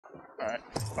Alright.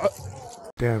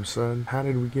 Damn, son, how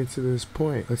did we get to this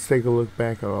point? Let's take a look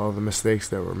back at all the mistakes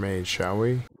that were made, shall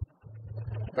we?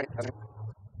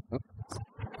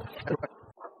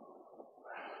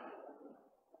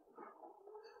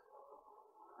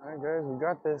 Alright guys, we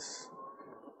got this.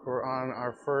 We're on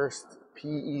our first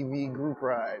PEV group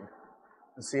ride.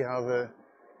 Let's see how the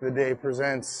day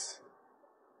presents.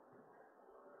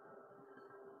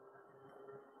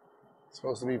 It's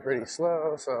supposed to be pretty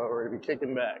slow, so we're gonna be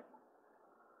kicking back.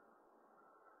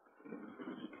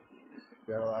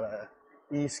 Got a lot of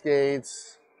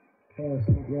e-skates,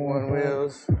 one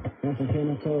wheels.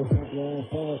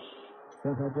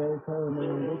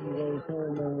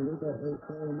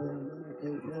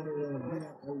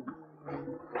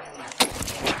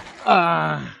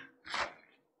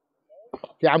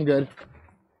 Yeah, I'm good.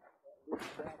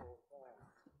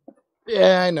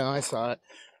 Yeah, I know, I saw it.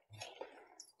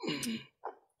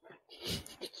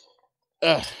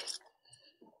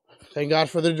 Thank God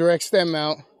for the direct stem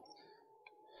mount.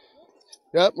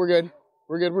 Yep, we're good.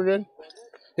 We're good, we're good.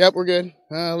 Yep, we're good.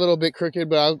 A little bit crooked,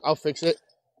 but I'll fix it.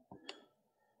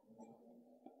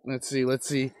 Let's see, let's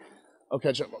see. I'll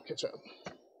catch up, I'll catch up.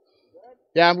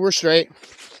 Yeah, we're straight.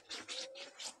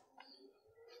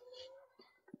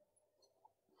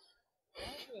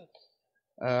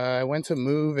 I went to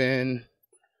move and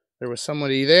there was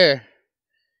somebody there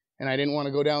and I didn't want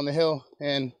to go down the hill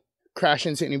and crash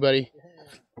into anybody.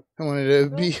 I wanted to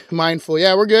be mindful.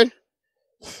 Yeah, we're good.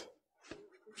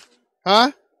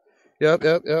 Huh? Yep.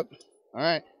 All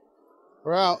right.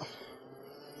 We're out.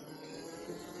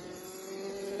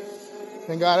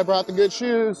 Thank God I brought the good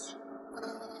shoes.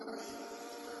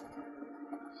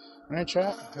 All right,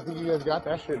 chat. I think you guys got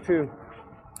that shit too.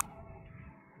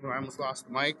 Oh, I almost lost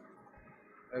the mic.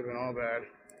 That'd have been all bad.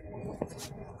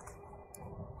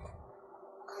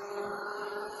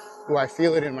 Oh, I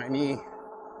feel it in my knee.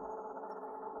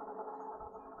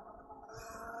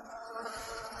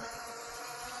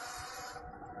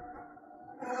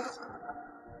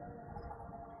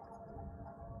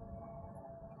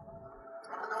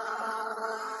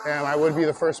 Damn, I would be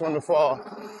the first one to fall.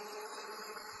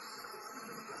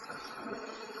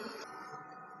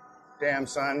 Damn,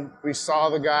 son. We saw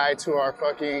the guy to our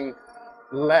fucking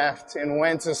left and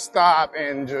went to stop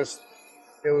and just,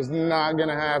 it was not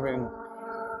gonna happen.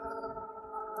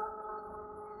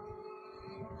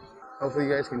 Hopefully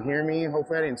you guys can hear me.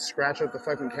 Hopefully I didn't scratch up the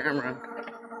fucking camera.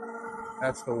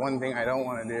 That's the one thing I don't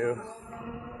want to do.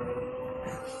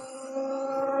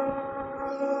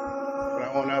 But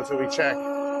I won't know until we check.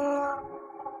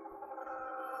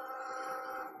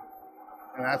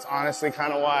 And that's honestly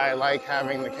kind of why I like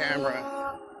having the camera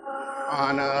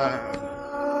on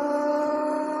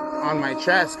my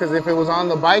chest. Because if it was on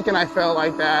the bike and I felt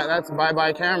like that, that's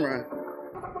bye-bye camera.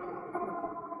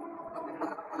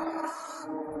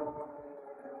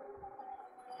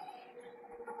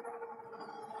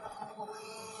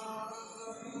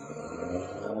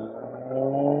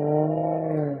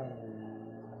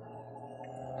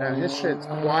 Damn, this shit's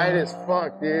quiet as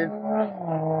fuck, dude.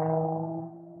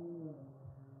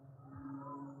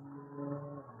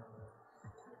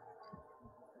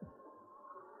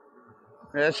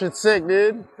 Yeah, that shit's sick,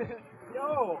 dude.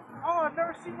 Yo, I've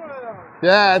never seen one of those.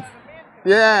 Yeah,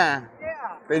 yeah.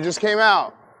 They just came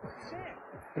out. Sick.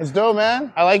 It's dope,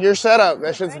 man. I like your setup.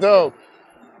 That shit's dope.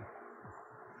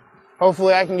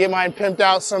 Hopefully I can get mine pimped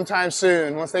out sometime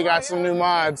soon once they got some new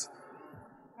mods.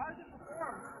 How does it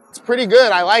perform? It's pretty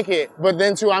good. I like it. But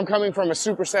then, too, I'm coming from a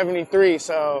Super 73,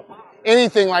 so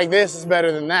anything like this is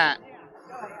better than that.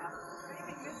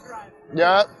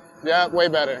 Yep, way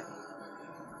better.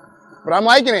 But I'm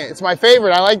liking it. It's my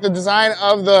favorite. I like the design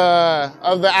of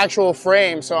the actual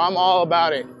frame, so I'm all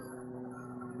about it.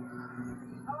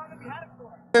 How long have you had it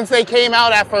for? Since they came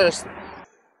out at first.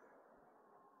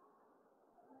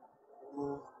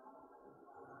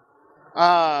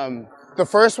 The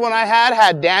first one I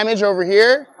had damage over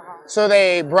here, so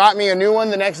they brought me a new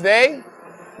one the next day.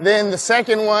 Then the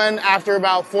second one, after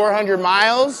about 400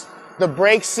 miles, the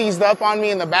brakes seized up on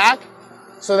me in the back,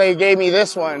 so they gave me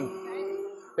this one.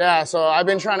 Yeah, so I've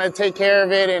been trying to take care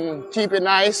of it and keep it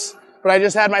nice, but I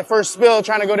just had my first spill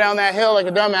trying to go down that hill like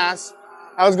a dumbass.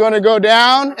 I was going to go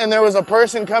down, and there was a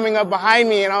person coming up behind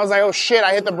me, and I was like, oh shit,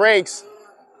 I hit the brakes,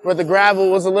 but the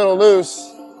gravel was a little loose.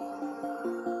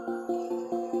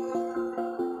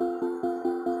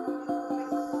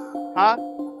 Huh?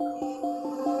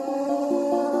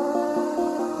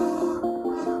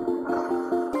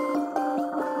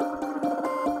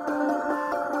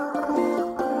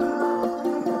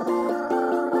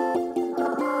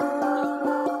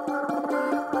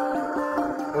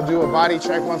 We'll do a body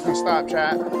check once we stop,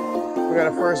 chat. We got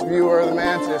a first viewer of the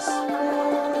Mantis.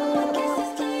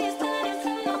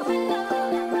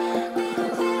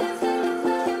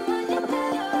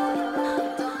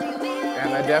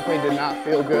 And that definitely did not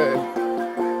feel good. I'm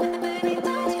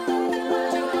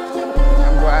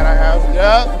glad I have,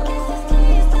 Yup,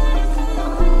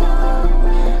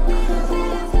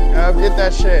 get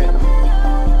that shit.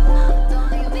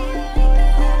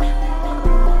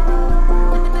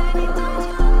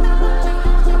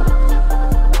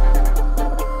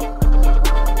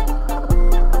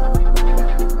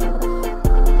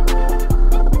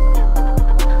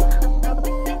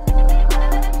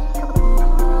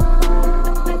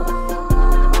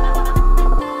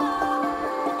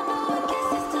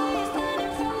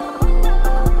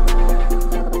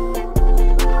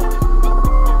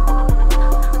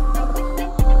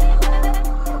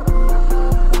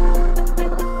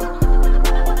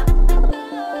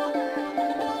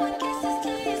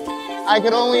 I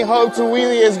could only hope to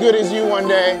wheelie as good as you one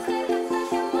day.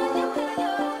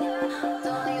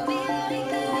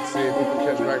 Let's see if we can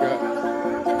catch back up.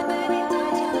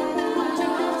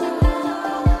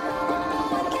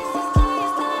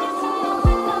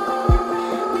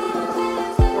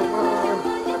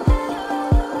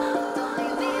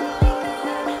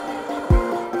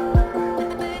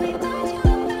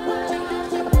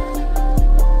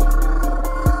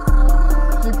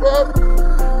 Keep up.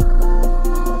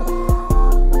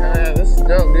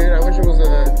 Dope, dude. I wish it was a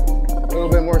little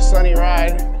bit more sunny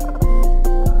ride.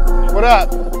 What up?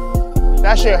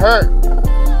 That shit hurt.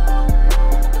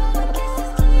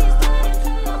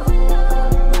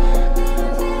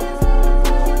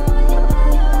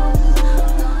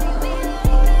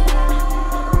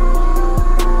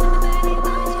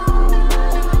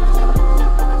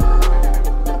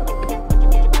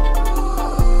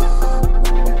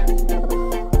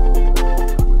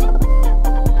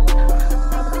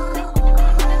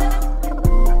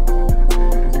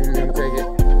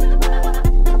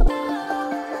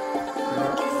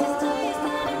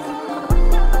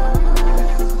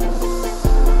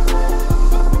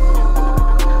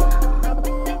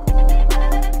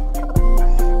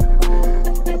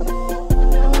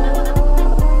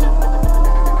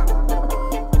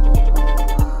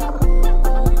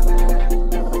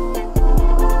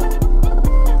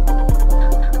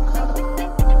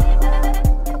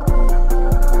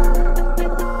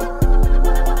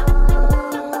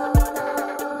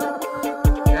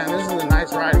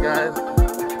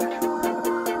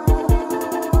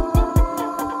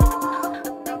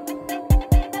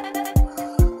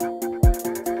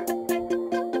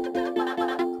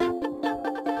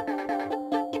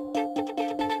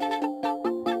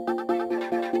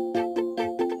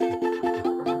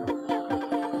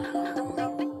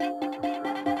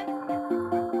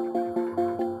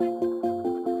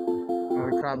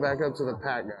 Back up to the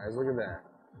pack, guys. Look at that.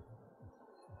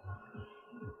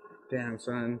 Damn,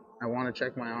 son. I want to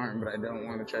check my arm, but I don't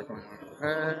want to check my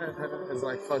arm. It's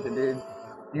like, fuck it, dude.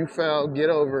 You fell.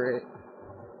 Get over it.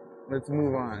 Let's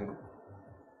move on.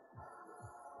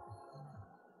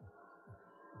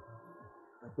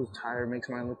 That who's tired makes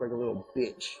mine look like a little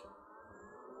bitch.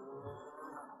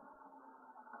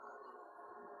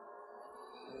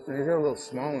 You got a little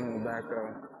small one in the back,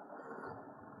 though.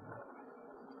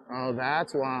 Oh,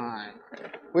 that's why.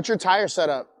 What's your tire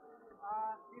setup?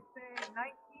 It's a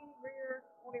 19 rear,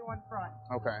 21 front.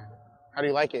 Okay. How do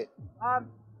you like it? I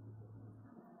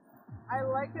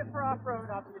like it for off-road,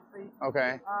 obviously.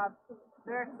 Okay.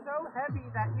 They're so heavy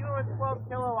that even with 12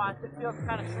 kilowatts, it feels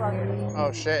kind of sluggish.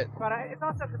 Oh, shit. But it's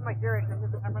also because my gearing,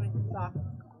 I'm running in stock.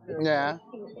 Yeah.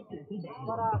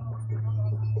 But,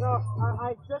 so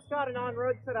I just got an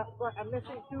on-road setup, but I'm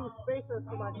missing 2 spacers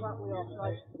for my front wheel. So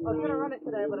I was going to run it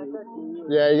today, but I couldn't.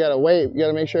 Yeah, you got to wait. You got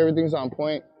to make sure everything's on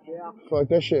point. Yeah. Fuck,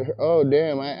 that shit. Oh,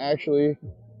 damn. I actually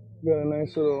got a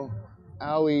nice little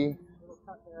owie.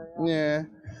 Yeah.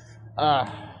 I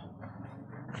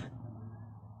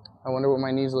wonder what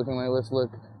my knee's looking like. Let's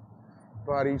look.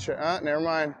 Body check. Never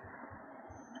mind.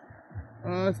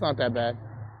 It's not that bad.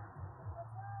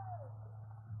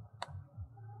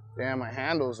 Damn, my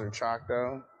handles are chalked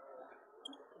though.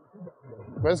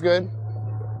 But it's good.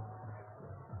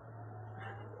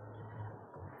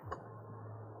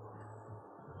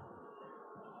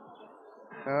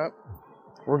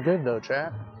 We're good though,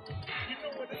 chat.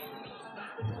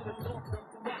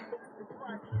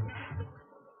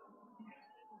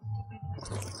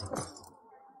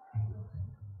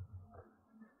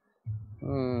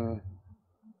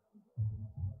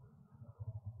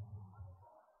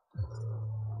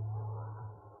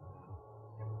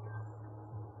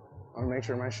 I'll make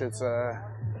sure my shit's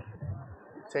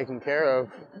taken care of.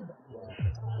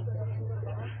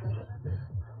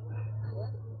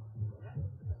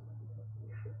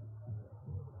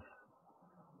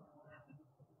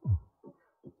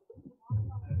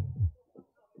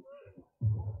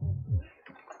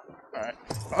 right.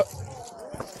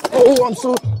 Oh, I'm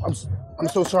so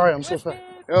sorry. I'm so sorry.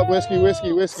 Yep, whiskey.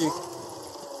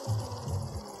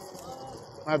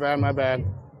 My bad.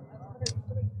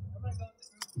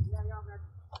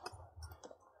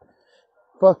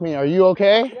 Fuck me. Are you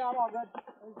okay? Yeah, I'm all good.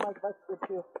 My bike's good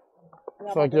too.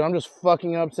 Yeah, Fuck, dude, I'm just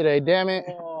fucking up today. Damn it.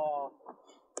 Oh. All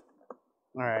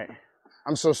right.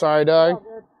 I'm so sorry, dog.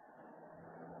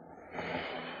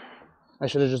 I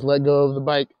should have just let go of the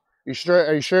bike. You sure?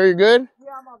 Are you sure you're good? Yeah,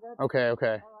 I'm all good.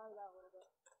 Okay.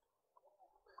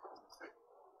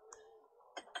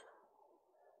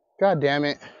 God damn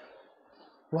it.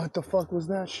 What the fuck was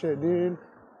that shit, dude?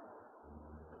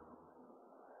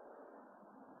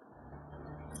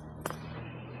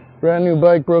 Brand new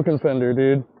bike, broken fender,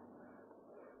 dude.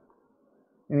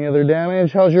 Any other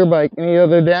damage? How's your bike? Any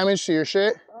other damage to your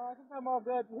shit? I think I'm all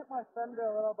good. You hit my fender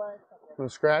a little bit. Little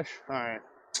scratch? Alright.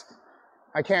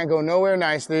 I can't go nowhere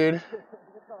nice, dude. It's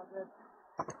all good.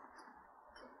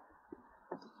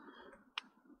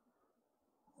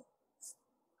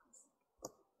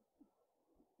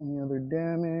 Any other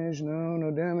damage?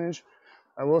 No damage.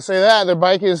 I will say that the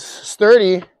bike is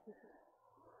sturdy.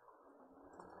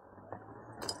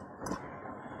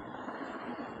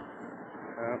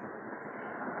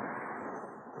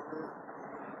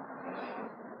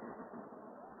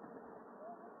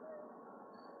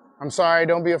 I'm sorry,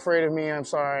 don't be afraid of me. I'm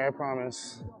sorry, I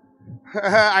promise.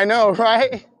 I know,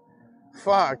 right?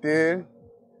 Fuck, dude.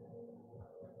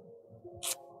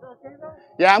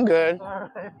 Yeah, I'm good.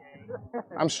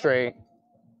 I'm straight.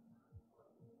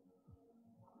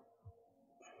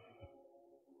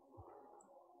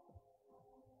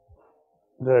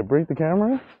 Did I break the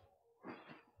camera?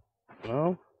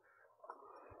 No.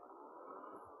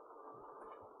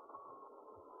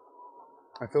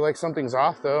 I feel like something's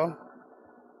off though.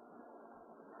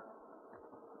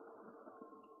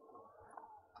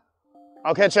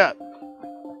 I'll catch up,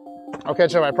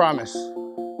 I promise.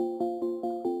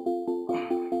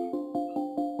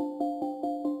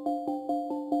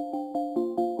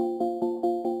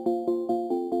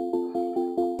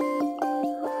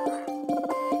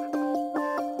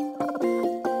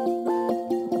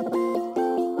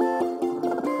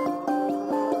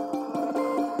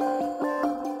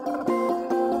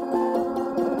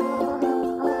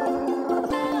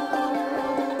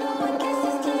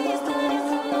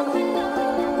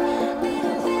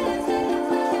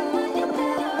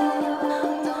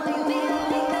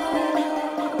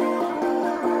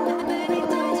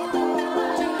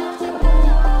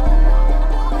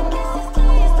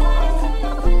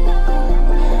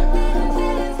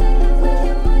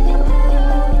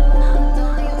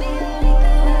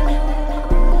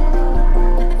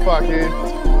 Fuck, dude.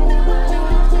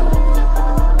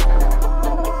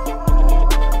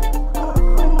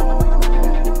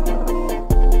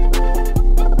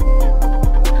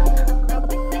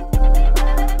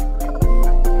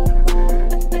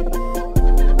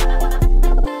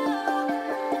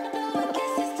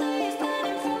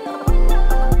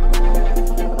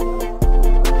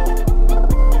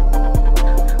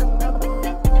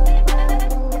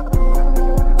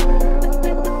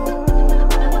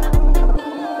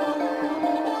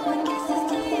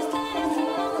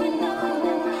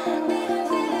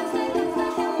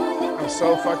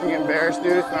 So fucking embarrassed,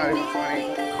 dude. It's not even funny.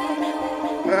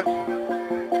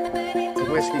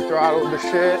 Whiskey throttled the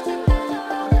shit.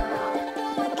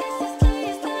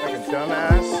 Like a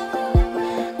dumbass.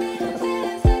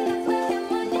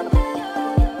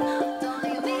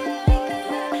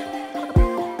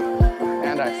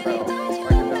 And I fell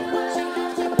like a dumbass.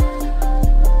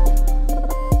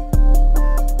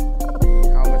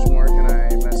 How much more can I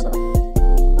mess up?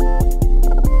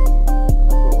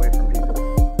 Go away from people.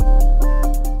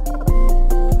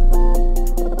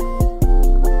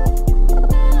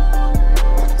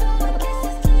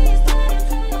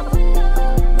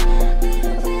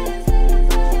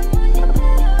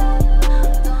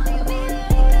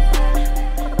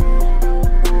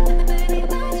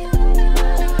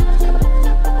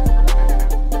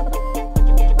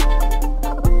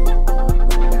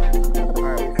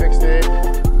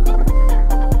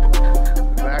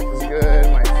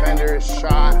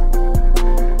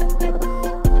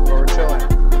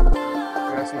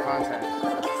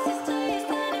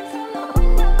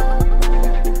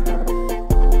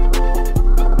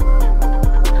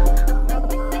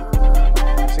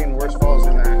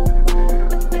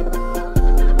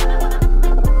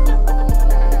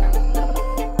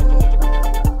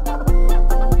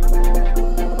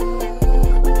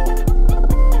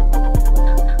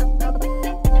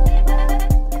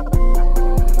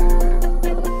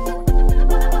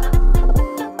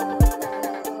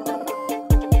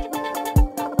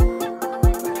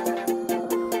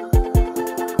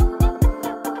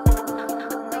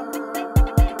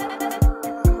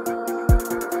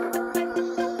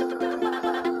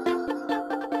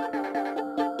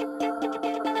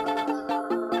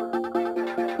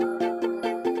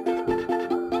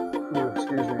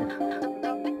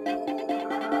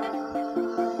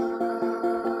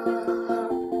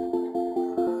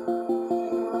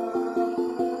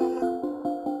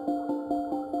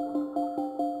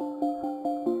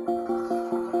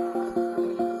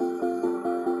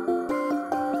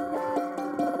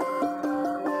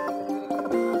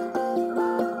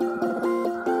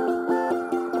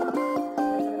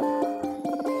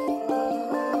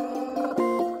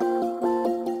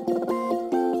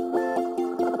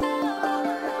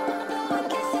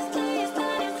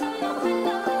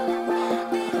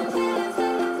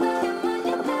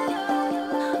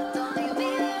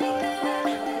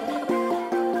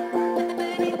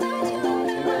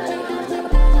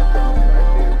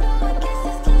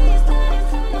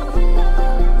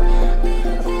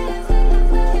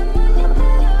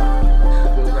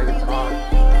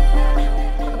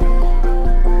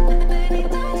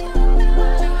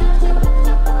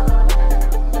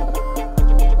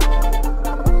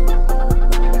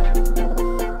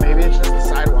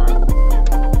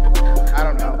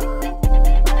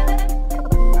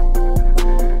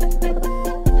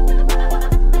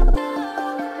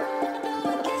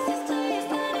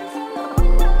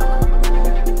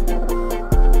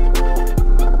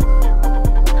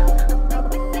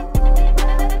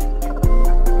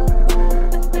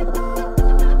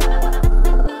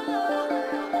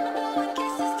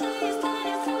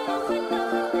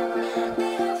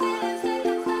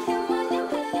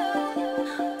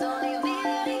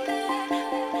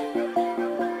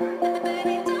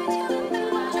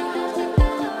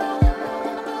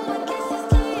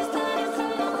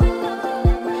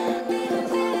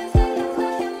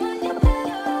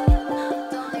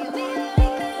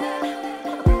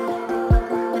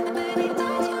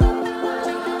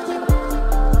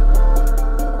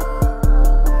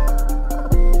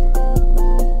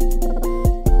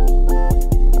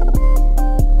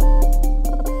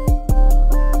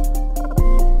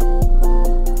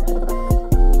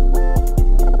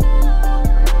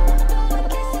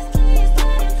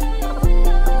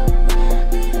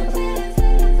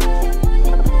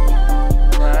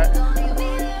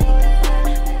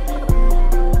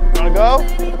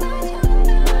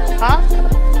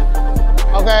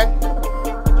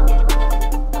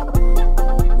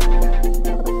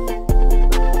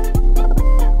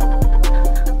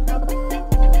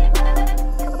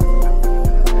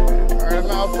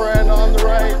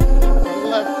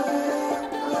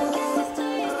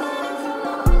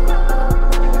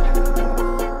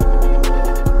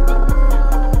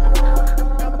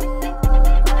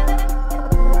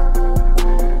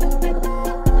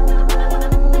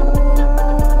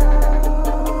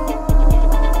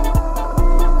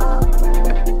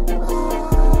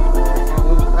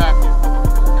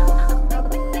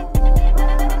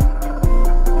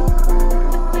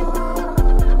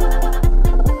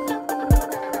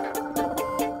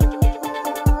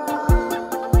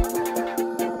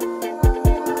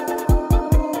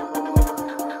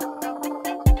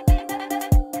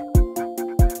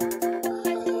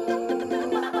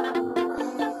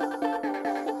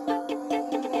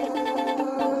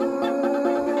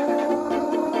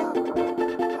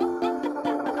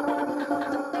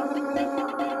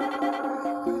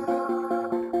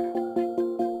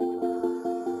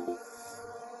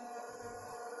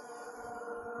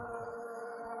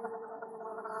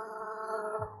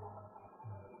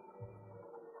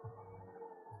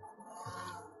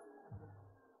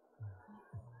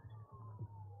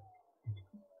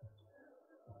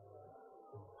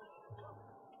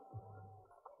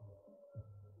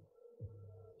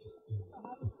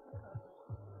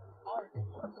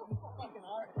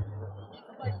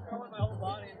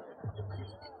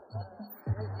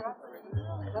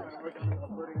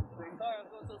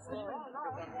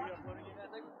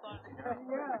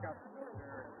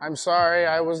 I'm sorry,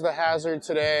 I was the hazard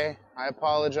today. I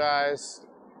apologize.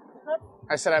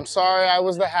 I said, I'm sorry, I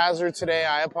was the hazard today.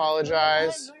 I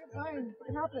apologize.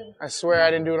 I swear I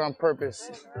didn't do it on purpose.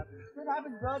 It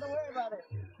happens, bro. Don't worry about it.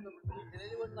 Did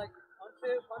anyone like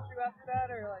punch you after that,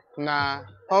 or like? Nah,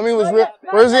 homie was real.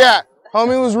 Where's he at?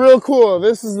 Homie was real cool.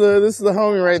 This is the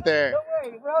homie right there.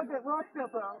 Don't worry, we're all good. We're all chill,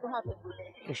 bro. What happened?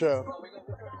 For sure.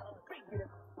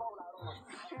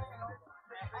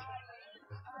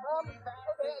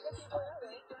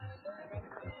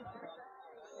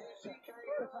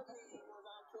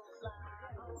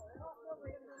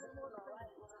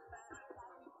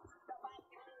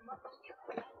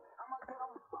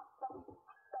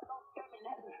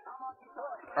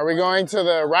 Are we going to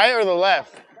the right or the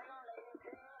left?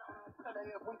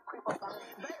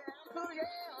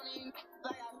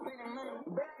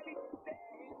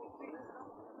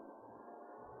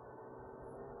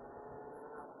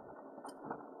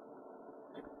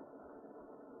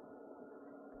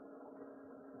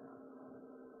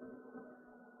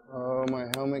 Oh, my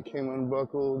helmet came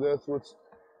unbuckled. That's what's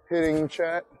hitting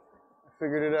chat. I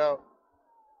figured it out.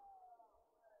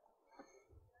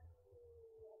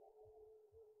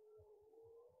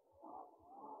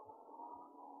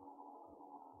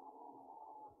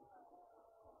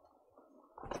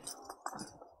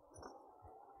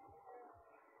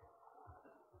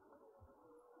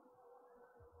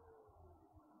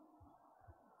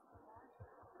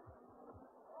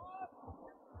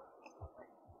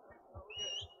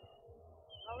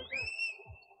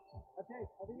 Okay,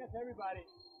 I think that's everybody.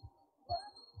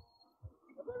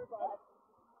 That's everybody.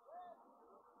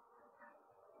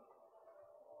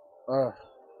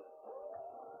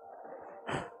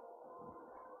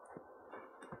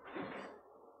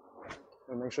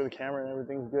 Make sure the camera and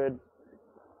everything's good.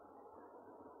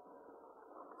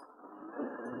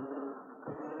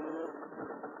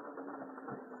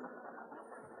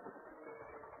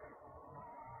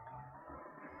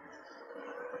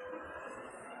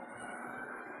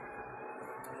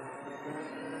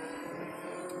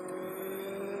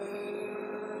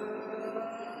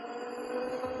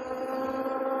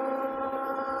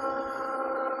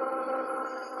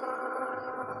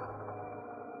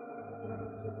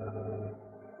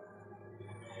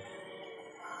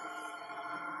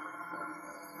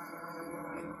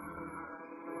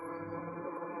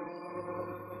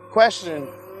 Question.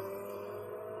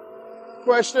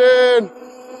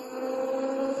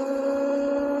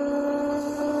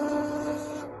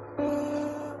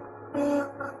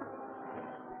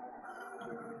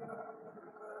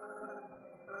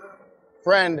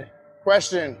 Friend,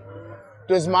 question.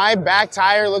 Does my back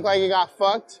tire look like it got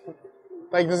fucked?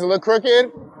 Like, does it look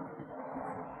crooked?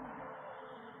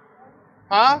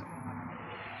 Huh?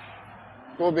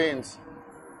 Cool beans.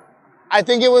 I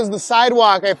think it was the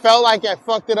sidewalk. I felt like I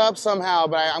fucked it up somehow,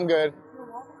 but I'm good.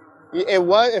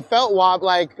 It felt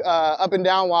like up and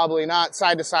down wobbly, not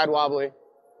side to side wobbly.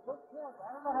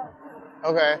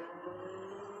 Okay.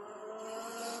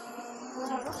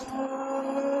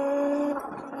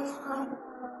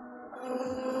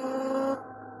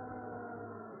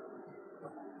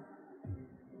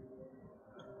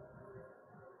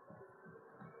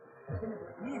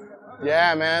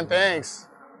 Yeah, man, thanks.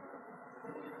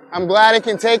 I'm glad it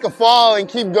can take a fall and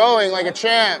keep going like a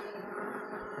champ.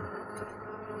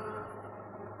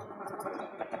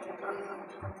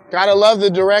 Gotta love the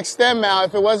direct stem mount.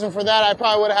 If it wasn't for that, I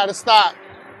probably would have had to stop.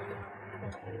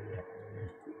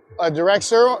 A direct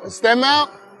stem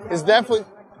mount is definitely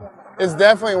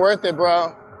worth it,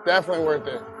 bro. Definitely worth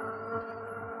it.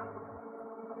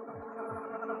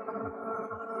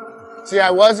 See,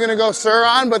 I was gonna go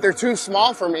Sur-on, but they're too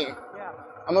small for me.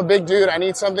 I'm a big dude. I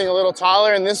need something a little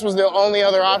taller, and this was the only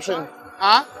other option.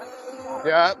 Huh?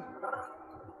 Yeah.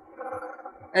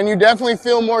 And you definitely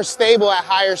feel more stable at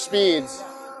higher speeds.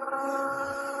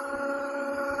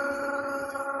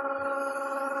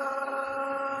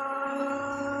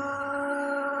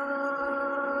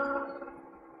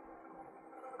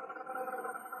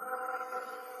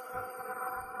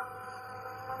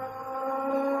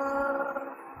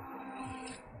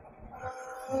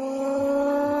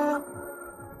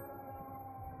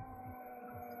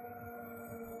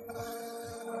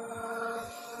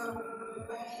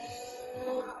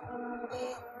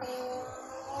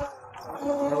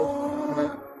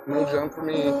 No jump for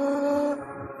me.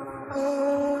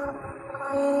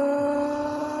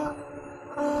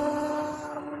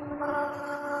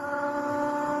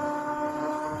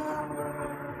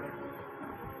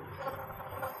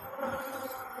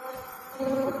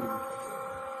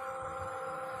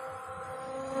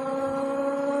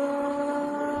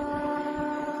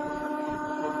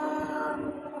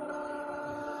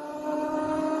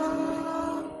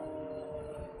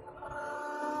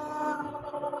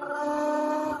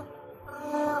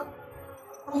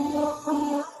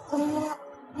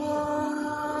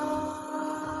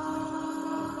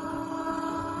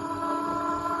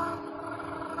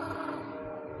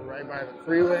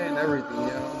 freeway and everything, you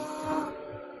know.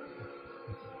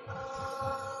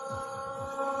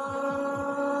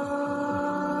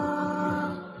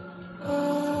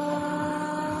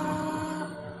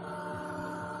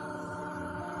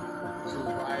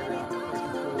 Surviving.